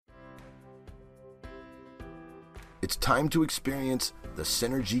It's time to experience the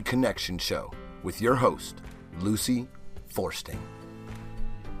Synergy Connection Show with your host, Lucy Forsting.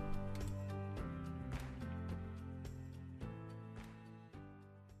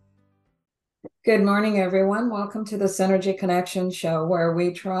 Good morning, everyone. Welcome to the Synergy Connection Show, where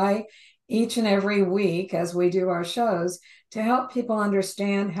we try each and every week as we do our shows to help people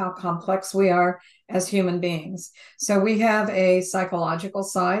understand how complex we are as human beings. So we have a psychological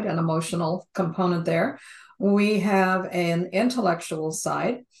side, an emotional component there. We have an intellectual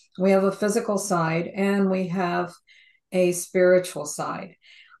side, we have a physical side, and we have a spiritual side.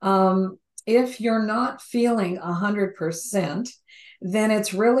 If you're not feeling 100%, then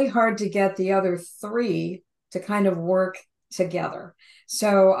it's really hard to get the other three to kind of work together.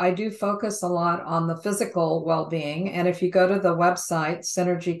 So I do focus a lot on the physical well-being. And if you go to the website,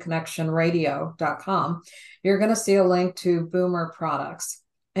 synergyconnectionradio.com, you're going to see a link to Boomer products.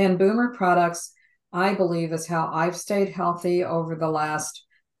 And Boomer products, I believe, is how I've stayed healthy over the last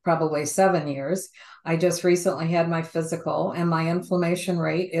probably 7 years. I just recently had my physical, and my inflammation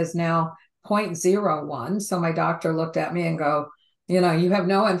rate is now 0.01. So my doctor looked at me and go, you have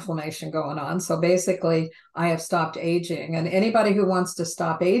no inflammation going on. So basically, I have stopped aging. And anybody who wants to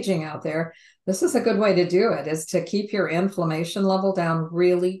stop aging out there, this is a good way to do it, is to keep your inflammation level down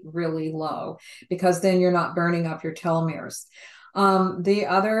really, really low, because then you're not burning up your telomeres. The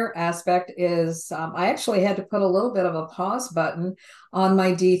other aspect is I actually had to put a little bit of a pause button on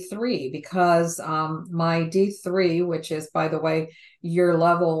my D3 because my D3, which is, by the way, your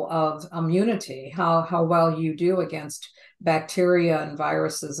level of immunity, how well you do against bacteria and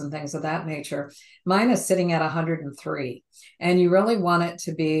viruses and things of that nature, mine is sitting at 103. And you really want it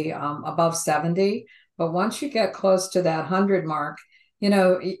to be above 70. But once you get close to that 100 mark,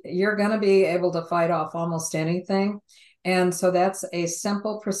 you're going to be able to fight off almost anything. And so that's a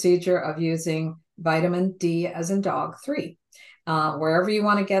simple procedure of using vitamin D as in dog 3. Wherever you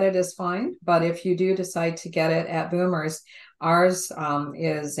want to get it is fine. But if you do decide to get it at Boomers, ours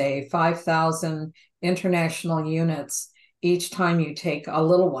is a 5,000 international units each time you take a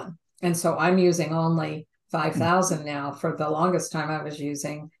little one. And so I'm using only 5,000 now. For the longest time, I was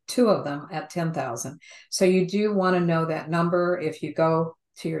using 2 of them at 10,000. So you do want to know that number if you go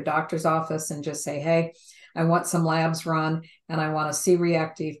to your doctor's office and just say, hey, I want some labs run, and I want a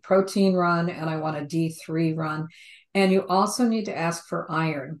C-reactive protein run, and I want a D3 run. And you also need to ask for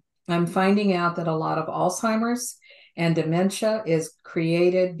iron. I'm finding out that a lot of Alzheimer's and dementia is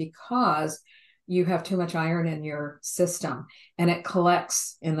created because you have too much iron in your system, and it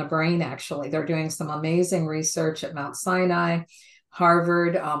collects in the brain. Actually, they're doing some amazing research at Mount Sinai,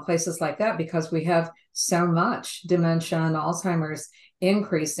 Harvard, places like that, because we have so much dementia and Alzheimer's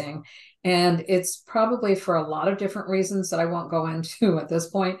increasing. And it's probably for a lot of different reasons that I won't go into at this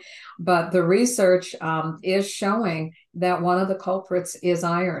point. But the research is showing that one of the culprits is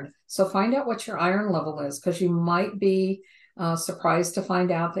iron. So find out what your iron level is, because you might be surprised to find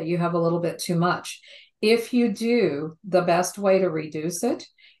out that you have a little bit too much. If you do, the best way to reduce it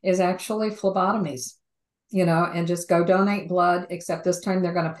is actually phlebotomies, and just go donate blood, except this time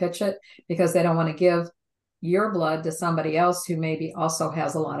they're going to pitch it because they don't want to give your blood to somebody else who maybe also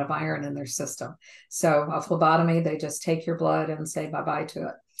has a lot of iron in their system. So a phlebotomy, they just take your blood and say bye-bye to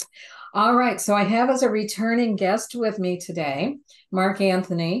it. All right. So I have as a returning guest with me today, Mark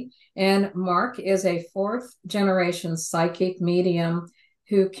Anthony. And Mark is a 4th generation psychic medium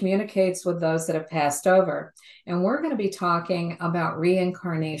who communicates with those that have passed over. And we're going to be talking about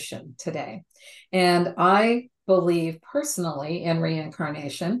reincarnation today. And I believe personally in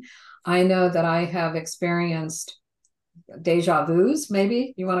reincarnation. I know that I have experienced deja vus,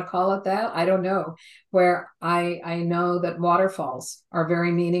 maybe you want to call it that. I don't know, where I know that waterfalls are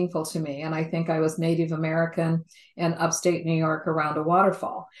very meaningful to me. And I think I was Native American in upstate New York around a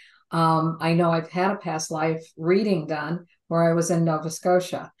waterfall. I know I've had a past life reading done where I was in Nova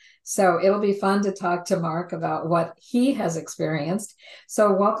Scotia. So it'll be fun to talk to Mark about what he has experienced.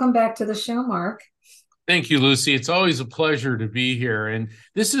 So welcome back to the show, Mark. Thank you, Lucy. It's always a pleasure to be here. And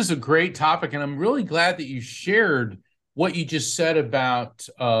this is a great topic. And I'm really glad that you shared what you just said about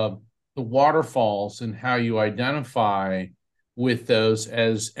the waterfalls and how you identify with those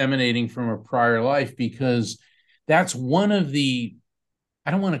as emanating from a prior life, because that's one of the,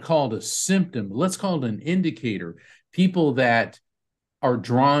 I don't want to call it a symptom, but let's call it an indicator. People that are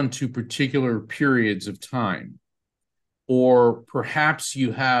drawn to particular periods of time. Or perhaps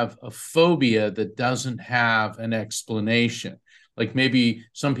you have a phobia that doesn't have an explanation. Like maybe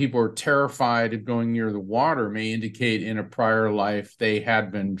some people are terrified of going near the water, may indicate in a prior life they had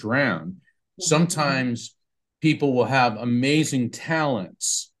been drowned. Sometimes people will have amazing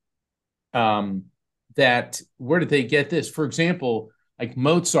talents that where did they get this? For example, like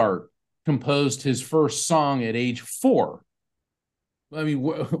Mozart composed his first song at age 4. I mean,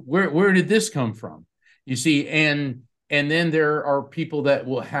 where did this come from? You see, and then there are people that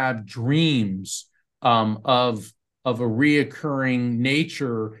will have dreams of a reoccurring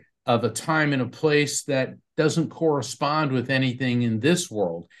nature of a time and a place that doesn't correspond with anything in this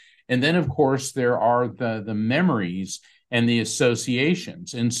world. And then, of course, there are the memories and the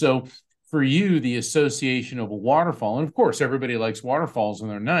associations. And so for you, the association of a waterfall, and of course, everybody likes waterfalls and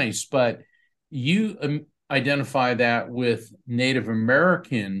they're nice, but you identify that with Native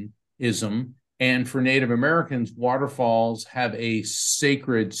Americanism. And for Native Americans, waterfalls have a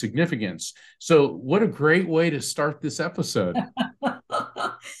sacred significance. So, what a great way to start this episode.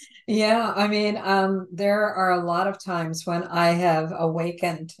 Yeah, I mean, there are a lot of times when I have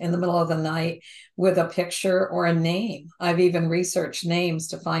awakened in the middle of the night with a picture or a name. I've even researched names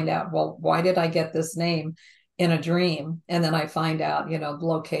to find out, well, why did I get this name in a dream? And then I find out,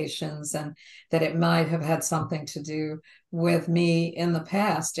 locations and that it might have had something to do with me in the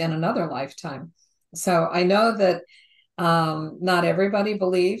past in another lifetime. So I know that not everybody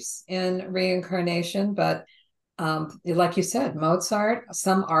believes in reincarnation, but like you said, Mozart,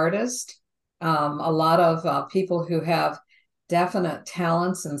 some artists, a lot of people who have definite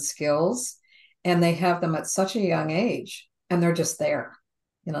talents and skills, and they have them at such a young age, and they're just there.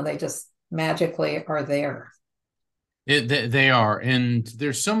 They just magically are there. They are. And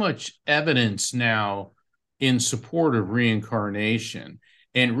there's so much evidence now in support of reincarnation.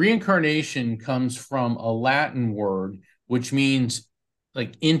 And reincarnation comes from a Latin word, which means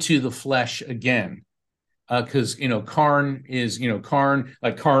like into the flesh again. Because carn is carn,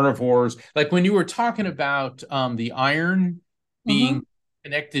 like carnivores. Like when you were talking about the iron being Mm-hmm.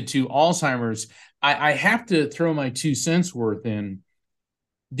 connected to Alzheimer's, I have to throw my 2 cents worth in.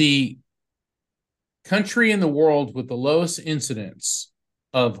 The country in the world with the lowest incidence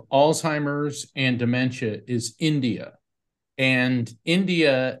of Alzheimer's and dementia is India. And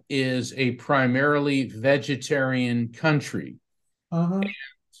India is a primarily vegetarian country. Mm-hmm.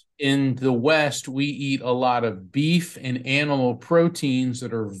 In the West, we eat a lot of beef and animal proteins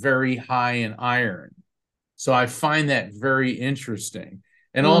that are very high in iron. So I find that very interesting.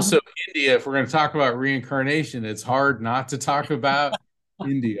 And Mm-hmm. also, India, if we're going to talk about reincarnation, it's hard not to talk about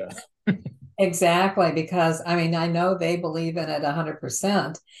India. Exactly, because I mean, I know they believe in it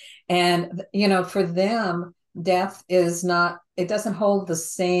 100%. And, for them, death is not, it doesn't hold the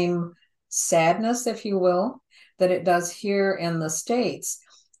same sadness, if you will, that it does here in the States,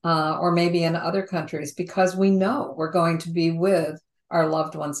 or maybe in other countries, because we know we're going to be with our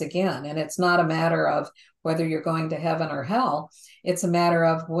loved ones again. And it's not a matter of whether you're going to heaven or hell. It's a matter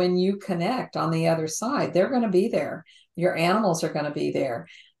of when you connect on the other side, they're going to be there. Your animals are going to be there.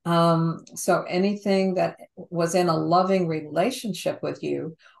 So anything that was in a loving relationship with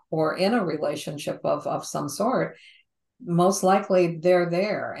you or in a relationship of some sort, most likely they're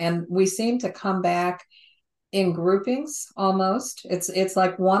there. And we seem to come back in groupings almost. It's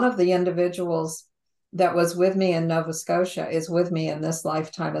like one of the individuals that was with me in Nova Scotia is with me in this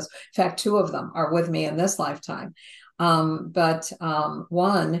lifetime. In fact, two of them are with me in this lifetime. But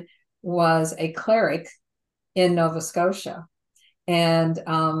one was a cleric in Nova Scotia. And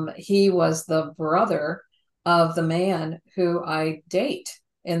he was the brother of the man who I date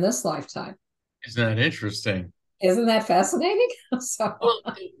in this lifetime. Isn't that interesting? Isn't that fascinating? So, Well,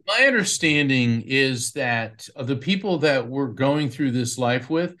 my understanding is that the people that we're going through this life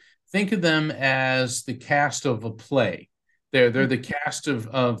with, think of them as the cast of a play. They're the cast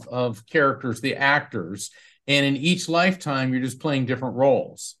of characters, the actors, and in each lifetime, you're just playing different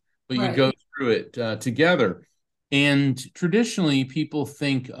roles, but you right. go through it together. And traditionally, people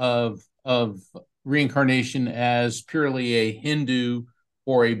think of reincarnation as purely a Hindu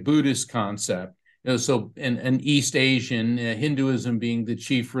or a Buddhist concept. So an East Asian, Hinduism being the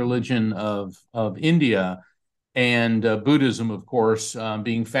chief religion of India, and Buddhism, of course,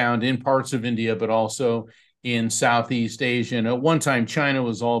 being found in parts of India, but also in Southeast Asia. And at one time, China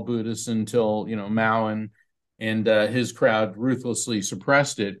was all Buddhist until Mao and his crowd ruthlessly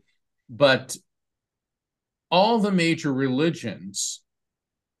suppressed it. But all the major religions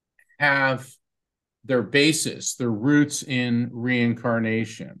have their basis, their roots in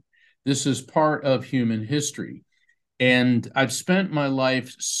reincarnation. This is part of human history. And I've spent my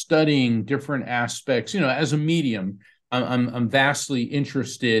life studying different aspects. As a medium, I'm vastly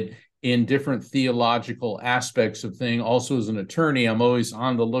interested in different theological aspects of things. Also, as an attorney, I'm always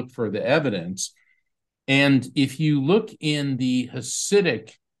on the look for the evidence. And if you look in the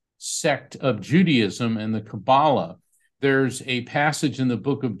Hasidic sect of Judaism and the Kabbalah, there's a passage in the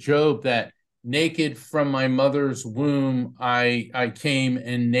book of Job that naked from my mother's womb I came,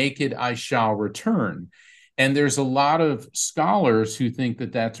 and naked I shall return. And there's a lot of scholars who think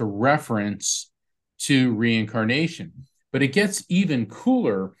that that's a reference to reincarnation. But it gets even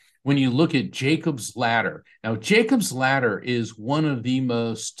cooler when you look at Jacob's ladder. Now, Jacob's ladder is one of the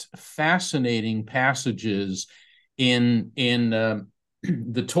most fascinating passages in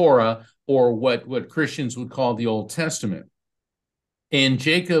the Torah, or what Christians would call the Old Testament. And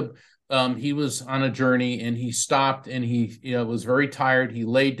Jacob, he was on a journey, and he stopped, and he was very tired. He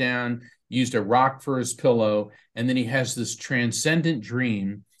laid down, used a rock for his pillow, and then he has this transcendent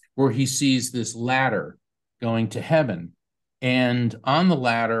dream where he sees this ladder going to heaven. And on the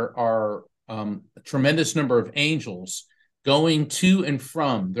ladder are a tremendous number of angels going to and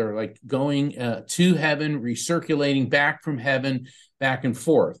from. They're like going to heaven, recirculating back from heaven, back and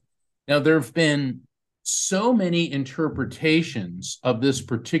forth. Now, there have been so many interpretations of this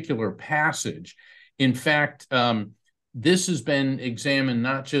particular passage. In fact, this has been examined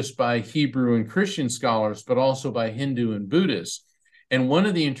not just by Hebrew and Christian scholars, but also by Hindu and Buddhists. And one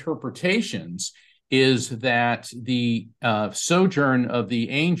of the interpretations is that the sojourn of the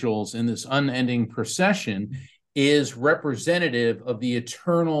angels in this unending procession is representative of the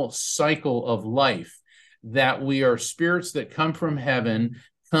eternal cycle of life, that we are spirits that come from heaven,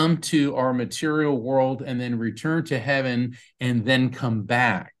 come to our material world, and then return to heaven, and then come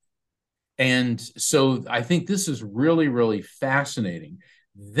back. And so I think this is really, really fascinating.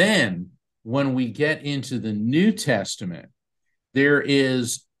 Then when we get into the New Testament, there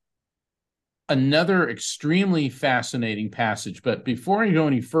is another extremely fascinating passage. But before I go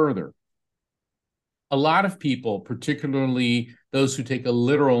any further, a lot of people, particularly those who take a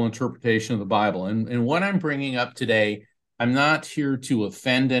literal interpretation of the Bible, and what I'm bringing up today, I'm not here to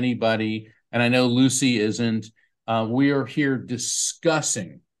offend anybody, and I know Lucy isn't. We are here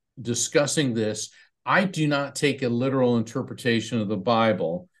discussing this. I do not take a literal interpretation of the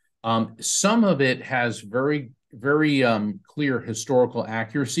Bible. Some of it has very, very clear historical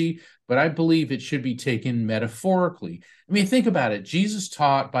accuracy, but I believe it should be taken metaphorically. I mean, think about it. Jesus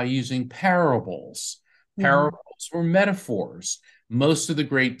taught by using parables. Parables were metaphors. Most of the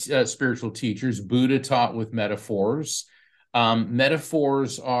great spiritual teachers, Buddha taught with metaphors.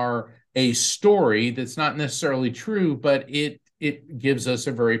 Metaphors are a story that's not necessarily true, but it gives us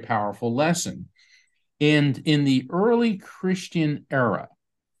a very powerful lesson. And in the early Christian era,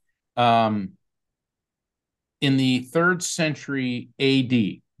 in the 3rd century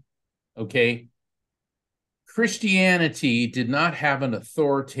AD, okay, Christianity did not have an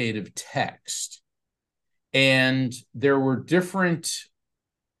authoritative text. And there were different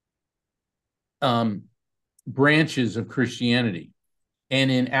branches of Christianity.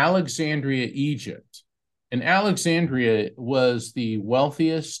 And in Alexandria, Egypt, and Alexandria was the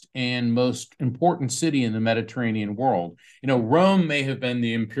wealthiest and most important city in the Mediterranean world. Rome may have been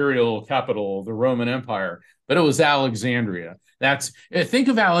the imperial capital of the Roman Empire, but it was Alexandria. Think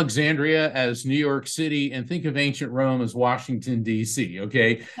of Alexandria as New York City, and think of ancient Rome as Washington, D.C.,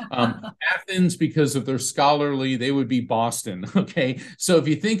 okay? Athens, because of their scholarly, they would be Boston, okay? So if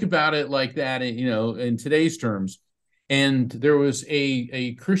you think about it like that, in today's terms, and there was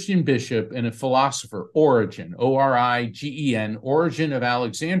a Christian bishop and a philosopher, Origen, Origen, Origen of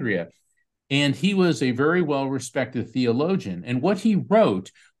Alexandria. And he was a very well-respected theologian. And what he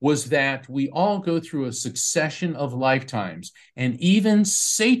wrote was that we all go through a succession of lifetimes, and even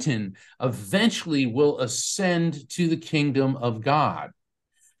Satan eventually will ascend to the kingdom of God.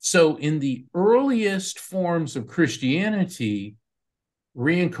 So in the earliest forms of Christianity,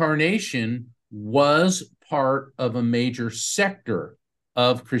 reincarnation was part of a major sector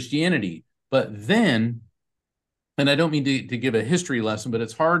of Christianity. But then, and I don't mean to give a history lesson, but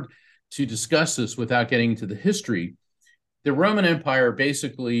it's hard to discuss this without getting into the history. The Roman Empire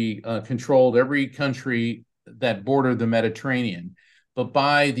basically controlled every country that bordered the Mediterranean. But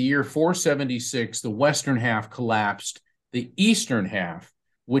by the year 476, the western half collapsed. The eastern half,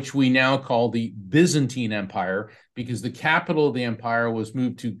 which we now call the Byzantine Empire, because the capital of the empire was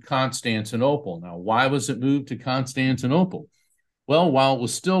moved to Constantinople. Now, why was it moved to Constantinople? Well, while it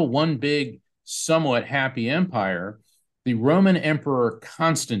was still one big, somewhat happy empire, the Roman Emperor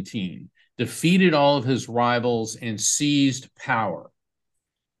Constantine defeated all of his rivals and seized power.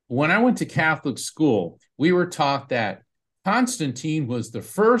 When I went to Catholic school, we were taught that Constantine was the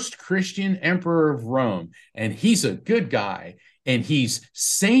first Christian emperor of Rome, and he's a good guy, and he's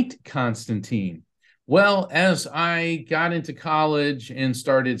Saint Constantine. Well, as I got into college and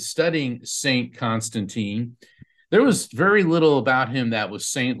started studying Saint Constantine, there was very little about him that was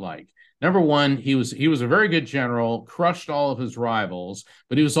saint-like. Number one, he was a very good general, crushed all of his rivals,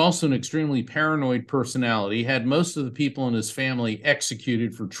 but he was also an extremely paranoid personality. He had most of the people in his family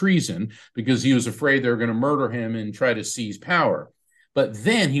executed for treason because he was afraid they were going to murder him and try to seize power. But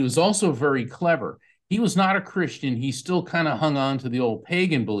then he was also very clever. He was not a Christian. He still kind of hung on to the old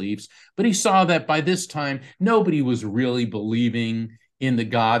pagan beliefs, but he saw that by this time, nobody was really believing in the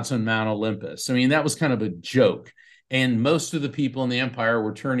gods on Mount Olympus. I mean, that was kind of a joke. And most of the people in the empire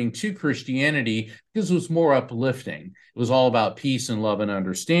were turning to Christianity because it was more uplifting. It was all about peace and love and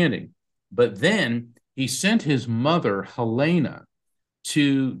understanding. But then he sent his mother, Helena,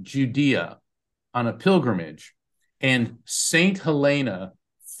 to Judea on a pilgrimage. And Saint Helena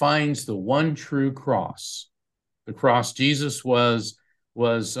finds the one true cross, the cross Jesus was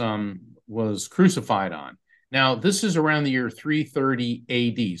crucified on. Now, this is around the year 330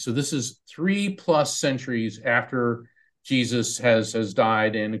 AD. So this is 3+ centuries after Jesus has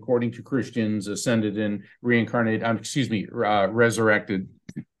died and, according to Christians, ascended and reincarnated, resurrected.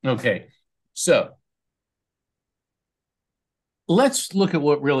 Okay, so let's look at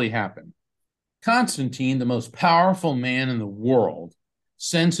what really happened. Constantine, the most powerful man in the world,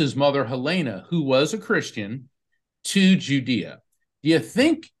 sends his mother Helena, who was a Christian, to Judea. Do you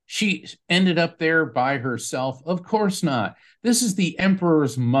think she ended up there by herself? Of course not. This is the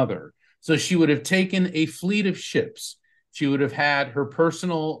emperor's mother. So she would have taken a fleet of ships. She would have had her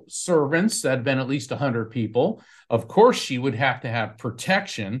personal servants, that had been at least 100 people. Of course, she would have to have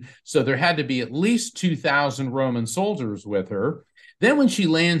protection. So there had to be at least 2,000 Roman soldiers with her. Then when she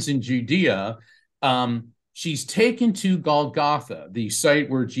lands in Judea, she's taken to Golgotha, the site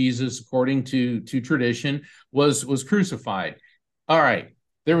where Jesus, according to tradition, was crucified. All right.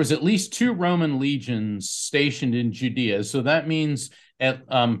 There was at least 2 Roman legions stationed in Judea. So that means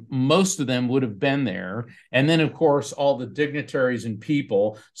most of them would have been there. And then, of course, all the dignitaries and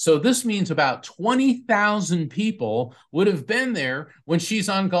people. So this means about 20,000 people would have been there when she's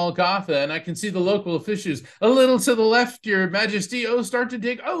on Golgotha. And I can see the local officials a little to the left, Your Majesty. Oh, start to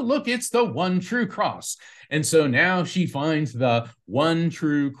dig. Oh, look, it's the one true cross. And so now she finds the one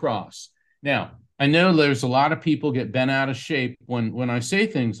true cross. Now, I know there's a lot of people get bent out of shape when I say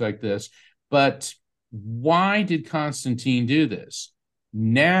things like this, but why did Constantine do this?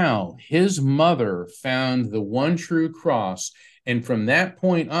 Now his mother found the one true cross, and from that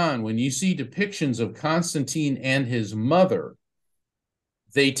point on, when you see depictions of Constantine and his mother,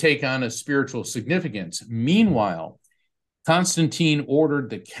 they take on a spiritual significance. Meanwhile, Constantine ordered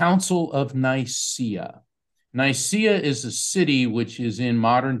the Council of Nicaea. Nicaea is a city which is in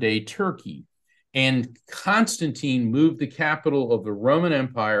modern-day Turkey. And Constantine moved the capital of the Roman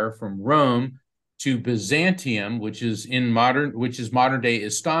Empire from Rome to Byzantium, which is modern-day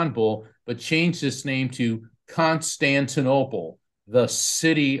Istanbul, but changed its name to Constantinople, the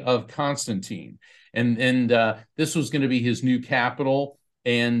city of Constantine. And this was going to be his new capital.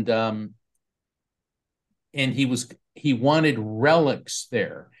 And he wanted relics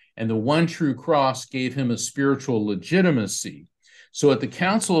there. And the one true cross gave him a spiritual legitimacy. So at the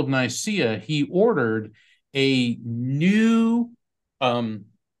Council of Nicaea, he ordered the new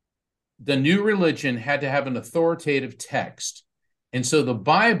religion had to have an authoritative text. And so the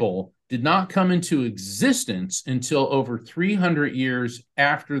Bible did not come into existence until over 300 years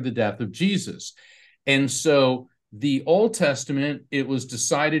after the death of Jesus. And so the Old Testament, it was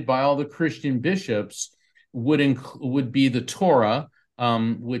decided by all the Christian bishops, would be the Torah,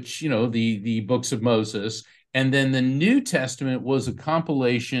 which, the books of Moses. And then the New Testament was a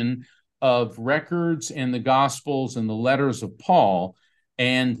compilation of records and the Gospels and the letters of Paul,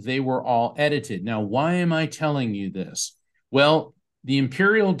 and they were all edited. Now, why am I telling you this? Well, the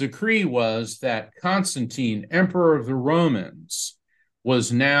imperial decree was that Constantine, emperor of the Romans,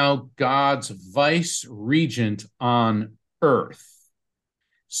 was now God's vice regent on earth.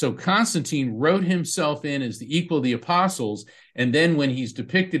 So Constantine wrote himself in as the equal of the apostles, and then when he's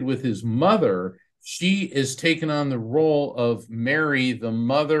depicted with his mother, she is taken on the role of Mary, the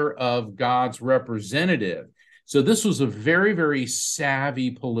mother of God's representative. So this was a very, very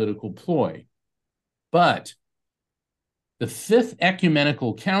savvy political ploy. But the Fifth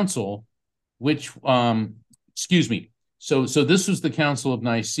Ecumenical Council, so this was the Council of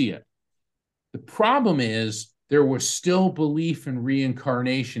Nicaea. The problem is there was still belief in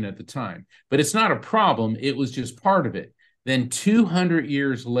reincarnation at the time, but it's not a problem. It was just part of it. Then 200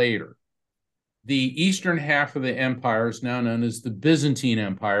 years later, the eastern half of the empire is now known as the Byzantine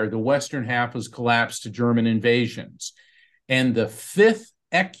Empire. The western half has collapsed to German invasions. And the Fifth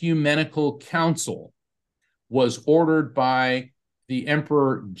Ecumenical Council was ordered by the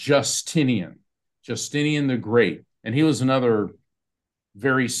Emperor Justinian the Great. And he was another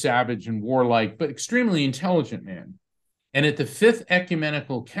very savage and warlike, but extremely intelligent man. And at the Fifth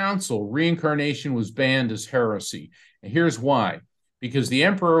Ecumenical Council, reincarnation was banned as heresy. And here's why. Because the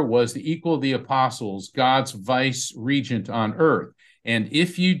emperor was the equal of the apostles, God's vice regent on earth. And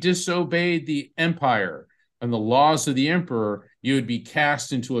if you disobeyed the empire and the laws of the emperor, you would be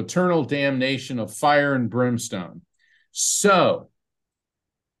cast into eternal damnation of fire and brimstone. So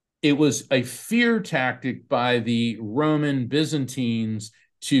it was a fear tactic by the Roman Byzantines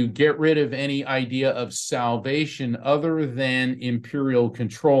to get rid of any idea of salvation other than imperial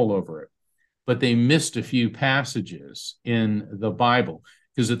control over it. But they missed a few passages in the Bible,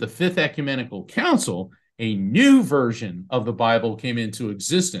 because at the Fifth Ecumenical Council, a new version of the Bible came into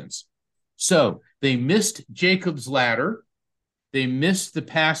existence. So they missed Jacob's ladder, they missed the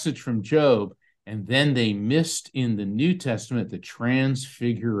passage from Job, and then they missed in the New Testament the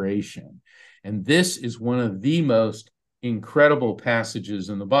Transfiguration. And this is one of the most incredible passages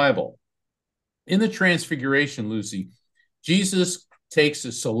in the Bible. In the Transfiguration, Lucy, Jesus takes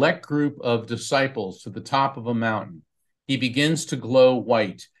a select group of disciples to the top of a mountain. He begins to glow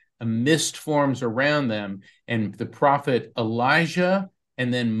white. A mist forms around them, and the prophet Elijah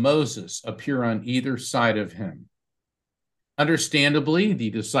and then Moses appear on either side of him. Understandably,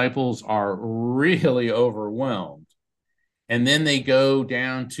 the disciples are really overwhelmed. And then they go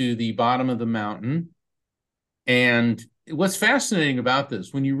down to the bottom of the mountain. And what's fascinating about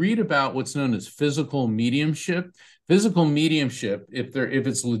this, when you read about what's known as physical mediumship, if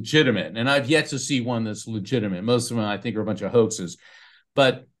it's legitimate, and I've yet to see one that's legitimate. Most of them, I think, are a bunch of hoaxes.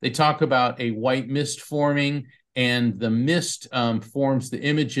 But they talk about a white mist forming, and the mist forms the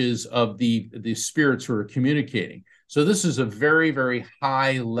images of the spirits who are communicating. So this is a very, very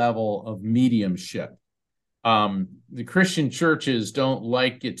high level of mediumship. The Christian churches don't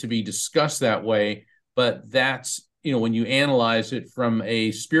like it to be discussed that way, but that's, when you analyze it from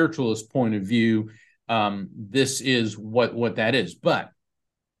a spiritualist point of view, this is what that is. But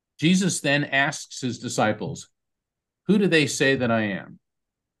Jesus then asks his disciples, who do they say that I am?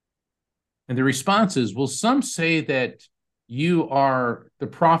 And the response is, well, some say that you are the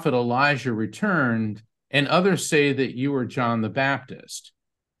prophet Elijah returned, and others say that you are John the Baptist.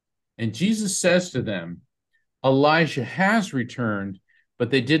 And Jesus says to them, Elijah has returned,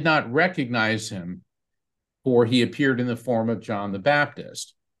 but they did not recognize him, for he appeared in the form of John the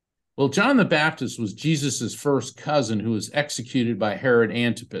Baptist. Well, John the Baptist was Jesus's first cousin who was executed by Herod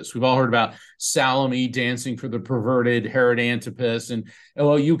Antipas. We've all heard about Salome dancing for the perverted Herod Antipas, and,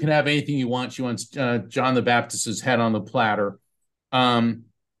 well, you can have anything you want. She wants John the Baptist's head on the platter.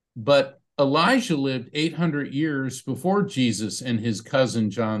 But Elijah lived 800 years before Jesus and his cousin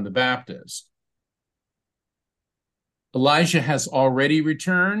John the Baptist. Elijah has already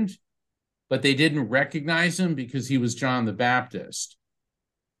returned, but they didn't recognize him because he was John the Baptist.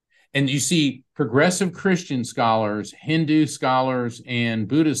 And you see, progressive Christian scholars, Hindu scholars, and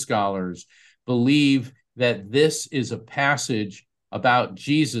Buddhist scholars believe that this is a passage about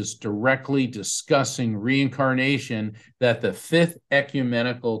Jesus directly discussing reincarnation that the Fifth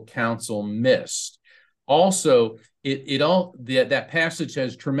Ecumenical Council missed. Also, that passage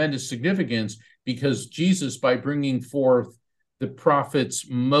has tremendous significance because Jesus, by bringing forth the prophets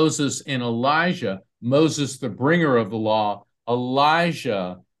Moses and Elijah, Moses, the bringer of the law,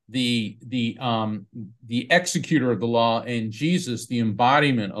 Elijah, the executor of the law, and Jesus, the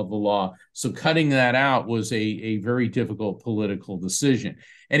embodiment of the law. So cutting that out was a very difficult political decision.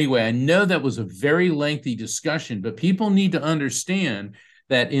 Anyway, I know that was a very lengthy discussion, but people need to understand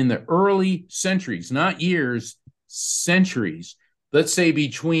that in the early centuries, not years, centuries, let's say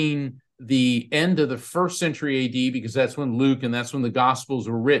between the end of the first century AD, because that's when Luke and that's when the Gospels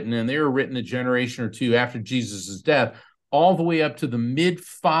were written, and they were written a generation or two after Jesus' death, all the way up to the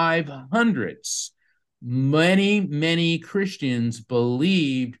mid-500s, many Christians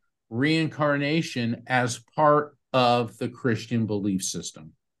believed reincarnation as part of the Christian belief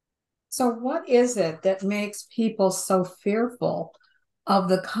system. So what is it that makes people so fearful of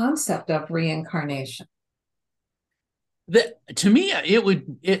the concept of reincarnation? To me,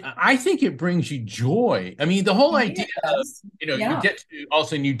 I think it brings you joy. I mean, the whole idea of, you get to, all of a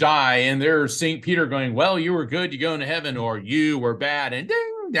sudden you die, and there's St. Peter going, well, you were good, you go into heaven, or you were bad, and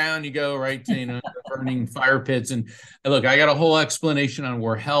ding, down you go, right to, the burning fire pits. And look, I got a whole explanation on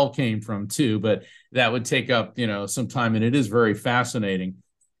where hell came from too, but that would take up, some time, and it is very fascinating.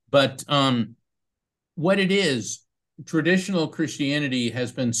 But what it is, traditional Christianity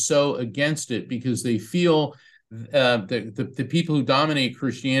has been so against it because they feel the people who dominate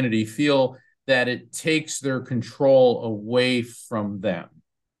Christianity feel that it takes their control away from them.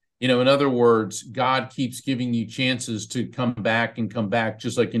 In other words, God keeps giving you chances to come back and come back,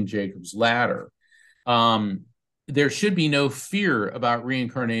 just like in Jacob's ladder. Um, there should be no fear about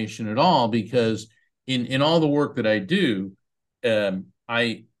reincarnation at all, because in all the work that I do,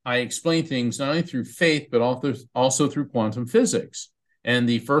 I explain things not only through faith, but also through quantum physics and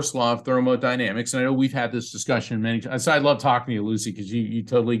the first law of thermodynamics. And I know we've had this discussion many times. So I love talking to you, Lucy, because you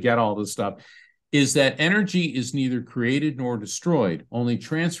totally get all this stuff. Is that energy is neither created nor destroyed, only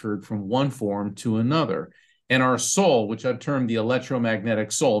transferred from one form to another. And our soul, which I've termed the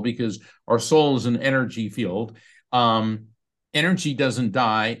electromagnetic soul, because our soul is an energy field, energy doesn't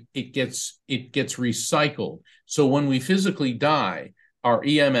die, it gets recycled. So when we physically die, our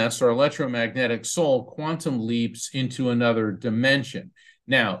EMS, our electromagnetic soul, quantum leaps into another dimension.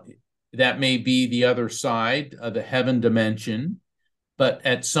 Now, that may be the other side of the heaven dimension, but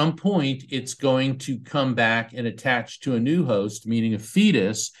at some point, it's going to come back and attach to a new host, meaning a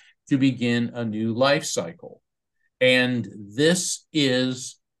fetus, to begin a new life cycle. And this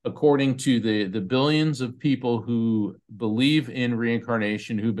is, according to the billions of people who believe in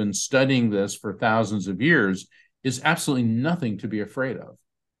reincarnation, who've been studying this for thousands of years, is absolutely nothing to be afraid of.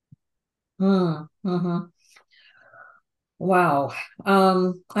 Mm-hmm. Wow.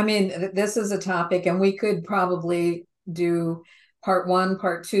 I mean, this is a topic, and we could probably do part 1,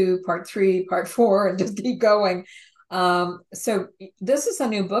 part 2, part 3, part 4, and just keep going. So this is a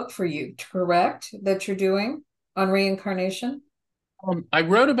new book for you, correct? That you're doing on reincarnation? I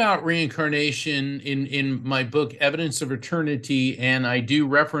wrote about reincarnation in my book, Evidence of Eternity, and I do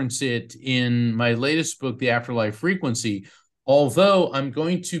reference it in my latest book, The Afterlife Frequency. Although I'm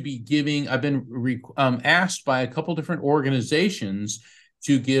going to be I've been asked by a couple different organizations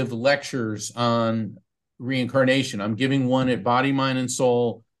to give lectures on reincarnation. I'm giving one at Body, Mind, and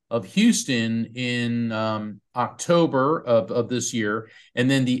Soul of Houston in October of this year. And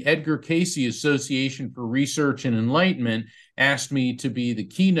then the Edgar Cayce Association for Research and Enlightenment asked me to be the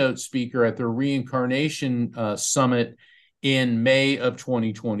keynote speaker at their reincarnation summit in May of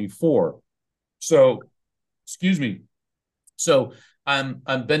 2024. So, excuse me. So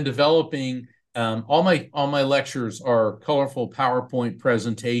I've been developing all my lectures are colorful PowerPoint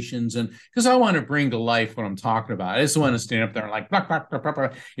presentations, and because I want to bring to life what I'm talking about. I just want to stand up there and like, blah, blah, blah, blah, blah.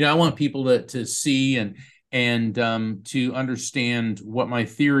 I want people to see and to understand what my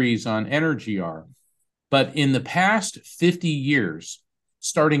theories on energy are. But in the past 50 years,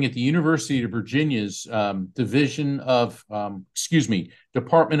 starting at the University of Virginia's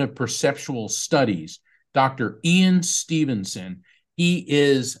Department of Perceptual Studies, Dr. Ian Stevenson, he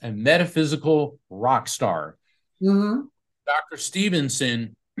is a metaphysical rock star. Mm-hmm. Dr.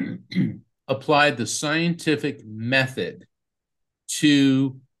 Stevenson applied the scientific method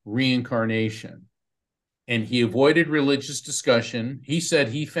to reincarnation, and he avoided religious discussion. He said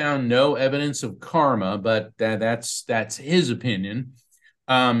he found no evidence of karma, but that's his opinion.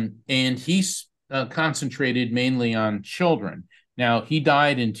 And he's concentrated mainly on children. Now, he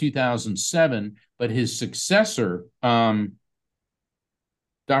died in 2007, but his successor,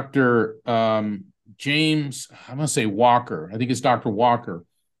 Dr. James, I'm going to say Walker, I think it's Dr. Walker.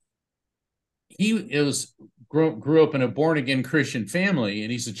 Grew up in a born-again Christian family,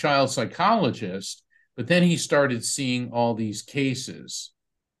 and he's a child psychologist, but then he started seeing all these cases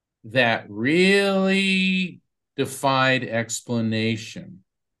that really defied explanation.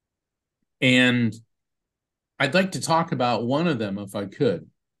 And I'd like to talk about one of them if I could.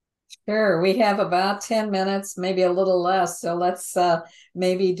 Sure. We have about 10 minutes, maybe a little less. So let's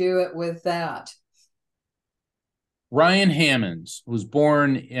maybe do it with that. Ryan Hammonds was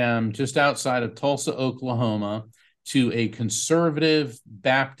born just outside of Tulsa, Oklahoma, to a conservative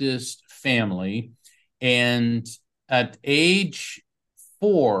Baptist family. And at age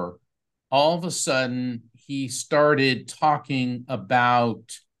 4, all of a sudden, he started talking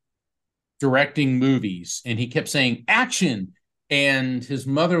about directing movies, and he kept saying action. And his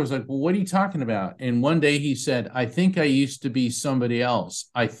mother was like, well, what are you talking about? And one day he said, I think I used to be somebody else.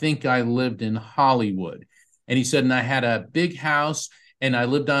 I think I lived in Hollywood. And he said, and I had a big house, and I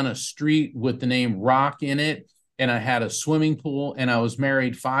lived on a street with the name Rock in it. And I had a swimming pool, and I was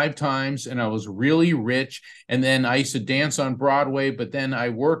married 5 times, and I was really rich. And then I used to dance on Broadway, but then I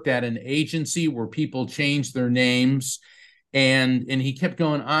worked at an agency where people changed their names. And he kept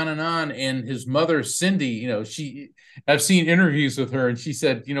going on. And his mother, Cindy, I've seen interviews with her, and she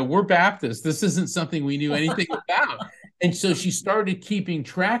said, we're Baptist. This isn't something we knew anything about. And so she started keeping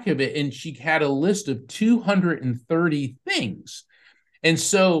track of it, and she had a list of 230 things. And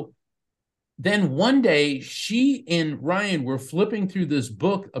so then one day, she and Ryan were flipping through this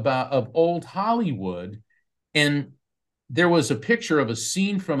book of old Hollywood, and there was a picture of a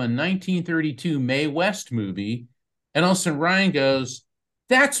scene from a 1932 Mae West movie, and all of a sudden Ryan goes,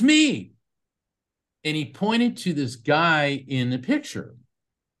 "That's me." And he pointed to this guy in the picture.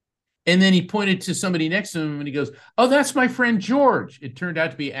 And then he pointed to somebody next to him and he goes, "Oh, that's my friend George." It turned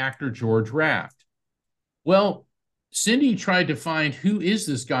out to be actor George Raft. Well, Cindy tried to find who is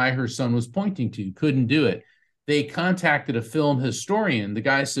this guy her son was pointing to, couldn't do it. They contacted a film historian. The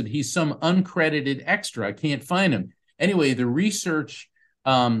guy said he's some uncredited extra. I can't find him. Anyway, the research,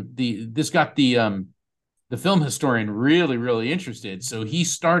 this got the film historian really, really interested. So he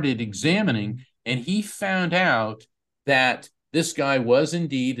started examining, and he found out that this guy was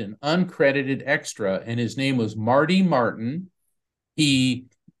indeed an uncredited extra, and his name was Marty Martin. He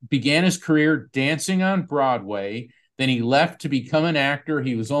began his career dancing on Broadway. Then he left to become an actor.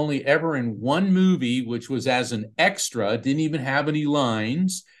 He was only ever in one movie, which was as an extra, didn't even have any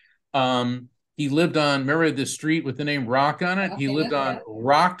lines. He lived on, remember the street with the name Rock on it? He lived on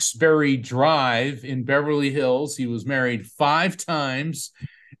Roxbury Drive in Beverly Hills. He was married 5 times.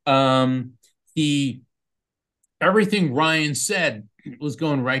 Everything Ryan said was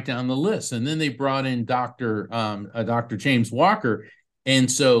going right down the list. And then they brought in Dr. James Walker.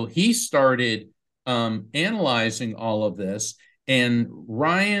 And so he started analyzing all of this. And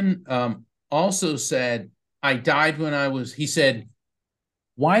Ryan also said, he said,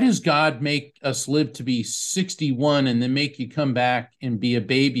 "Why does God make us live to be 61 and then make you come back and be a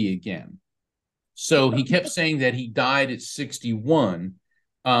baby again?" So he kept saying that he died at 61.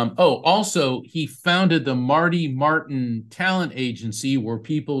 Also, he founded the Marty Martin Talent Agency, where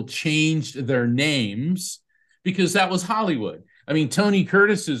people changed their names because that was Hollywood. I mean, Tony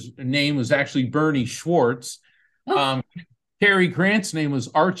Curtis's name was actually Bernie Schwartz. Cary Grant's name was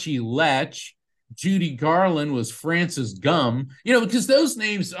Archie Lech. Judy Garland was Frances Gum. Because those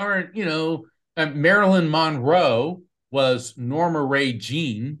names aren't, Marilyn Monroe was Norma Ray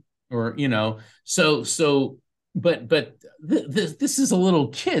Jean, or, but this is a little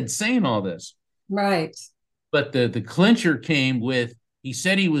kid saying all this. Right. But the clincher came with, he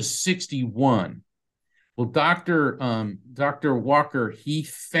said he was 61. Well, Dr. Walker, he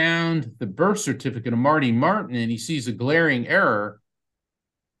found the birth certificate of Marty Martin, and he sees a glaring error,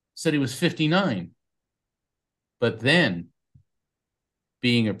 said he was 59. But then,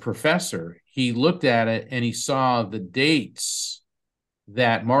 being a professor, he looked at it and he saw the dates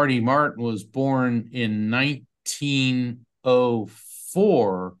that Marty Martin was born in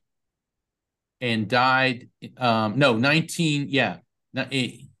 1904 and died,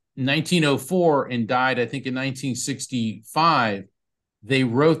 1904 and died, I think, in 1965. They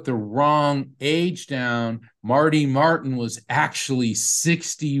wrote the wrong age down. Marty Martin was actually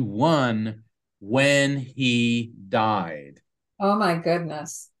 61 when he died. Oh my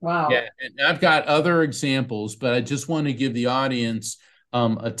goodness. Wow. Yeah, and I've got other examples, but I just want to give the audience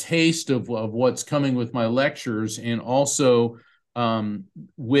a taste of what's coming with my lectures, and also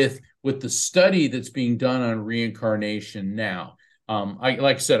with the study that's being done on reincarnation now. Like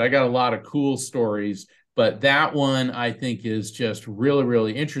I said, I got a lot of cool stories, but that one I think is just really,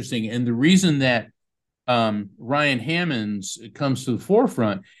 really interesting. And the reason that Ryan Hammonds comes to the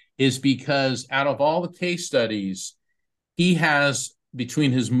forefront is because out of all the case studies, he has,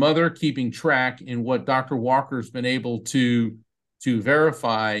 between his mother keeping track and what Dr. Walker's been able to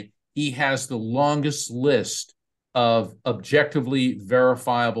verify, he has the longest list of objectively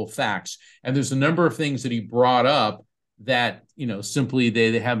verifiable facts. And there's a number of things that he brought up that, simply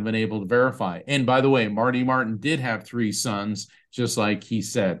they haven't been able to verify. And by the way, Marty Martin did have 3 sons, just like he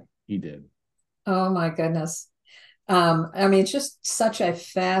said he did. Oh my goodness. It's just such a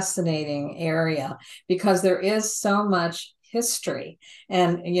fascinating area because there is so much history,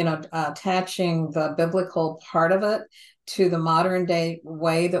 and attaching the biblical part of it to the modern day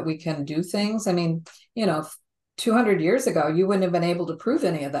way that we can do things. 200 years ago, you wouldn't have been able to prove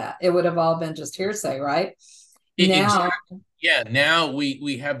any of that. It would have all been just hearsay, right? Exactly. Yeah, now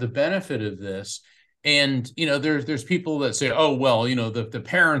we have the benefit of this. And, there's people that say, oh, well, the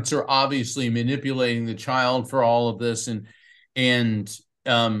parents are obviously manipulating the child for all of this. And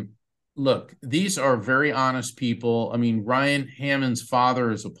look, these are very honest people. I mean, Ryan Hammond's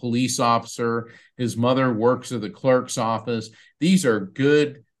father is a police officer. His mother works at the clerk's office. These are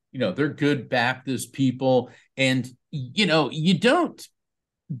good, they're good Baptist people. And, you don't,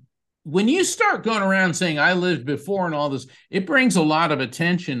 when you start going around saying I lived before and all this, it brings a lot of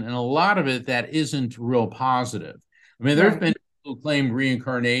attention, and a lot of it that isn't real positive. I mean, there's been people who claim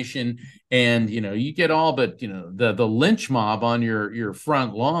reincarnation, and you get all but the lynch mob on your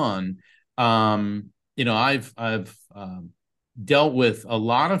front lawn. I've dealt with a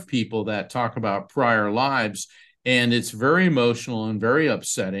lot of people that talk about prior lives, And it's very emotional and very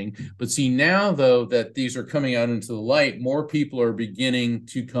upsetting. But see, now, though, that these are coming out into the light, more people are beginning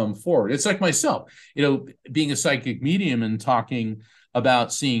to come forward. It's like myself, being a psychic medium and talking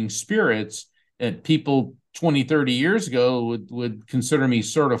about seeing spirits, and people 20, 30 years ago would consider me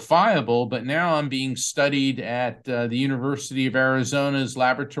certifiable, but now I'm being studied at the University of Arizona's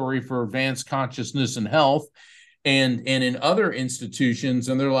Laboratory for Advanced Consciousness and Health and in other institutions.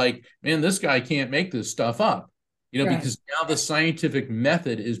 And they're like, man, this guy can't make this stuff up. Right. Because now the scientific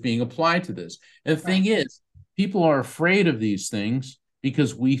method is being applied to this. And the thing is, people are afraid of these things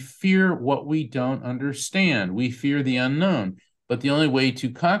because we fear what we don't understand. We fear the unknown. But the only way to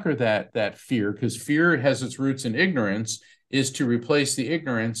conquer that fear, because fear has its roots in ignorance, is to replace the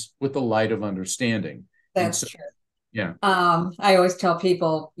ignorance with the light of understanding. That's true. Yeah. I always tell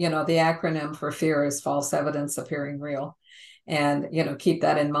people, the acronym for fear is false evidence appearing real. And, keep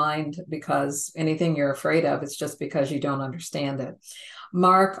that in mind, because anything you're afraid of, it's just because you don't understand it.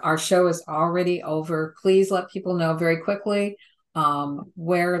 Mark, our show is already over. Please let people know very quickly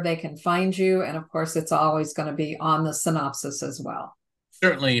where they can find you. And of course, it's always going to be on the synopsis as well.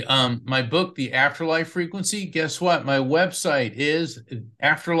 Certainly. My book, The Afterlife Frequency, guess what? My website is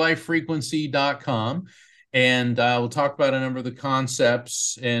afterlifefrequency.com. And we'll talk about a number of the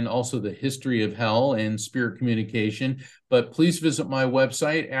concepts and also the history of hell and spirit communication. But please visit my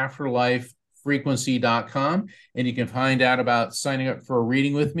website, afterlifefrequency.com, and you can find out about signing up for a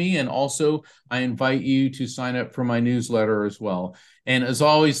reading with me. And also, I invite you to sign up for my newsletter as well. And as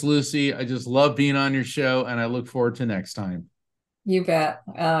always, Lucy, I just love being on your show, and I look forward to next time. You bet.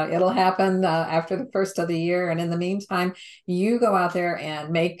 It'll happen after the first of the year. And in the meantime, you go out there and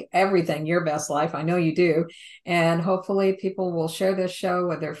make everything your best life. I know you do. And hopefully people will share this show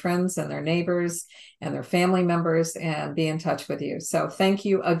with their friends and their neighbors and their family members and be in touch with you. So thank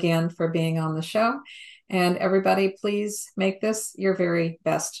you again for being on the show. And everybody, please make this your very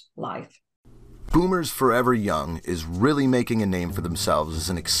best life. Boomers Forever Young is really making a name for themselves as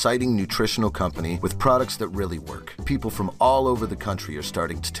an exciting nutritional company with products that really work. People from all over the country are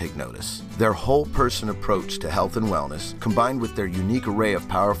starting to take notice. Their whole person approach to health and wellness, combined with their unique array of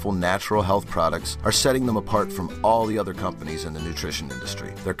powerful natural health products, are setting them apart from all the other companies in the nutrition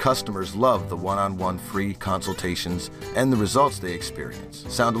industry. Their customers love the one-on-one free consultations and the results they experience.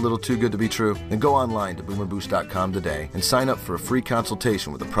 Sound a little too good to be true? Then go online to boomerboost.com today and sign up for a free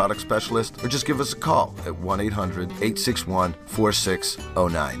consultation with a product specialist, or just give us a call at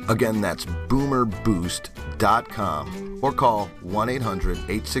 1-800-861-4609. Again, that's boomerboost.com, or call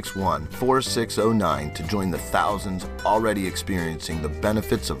 1-800-861-4609 to join the thousands already experiencing the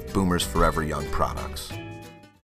benefits of Boomers Forever Young products.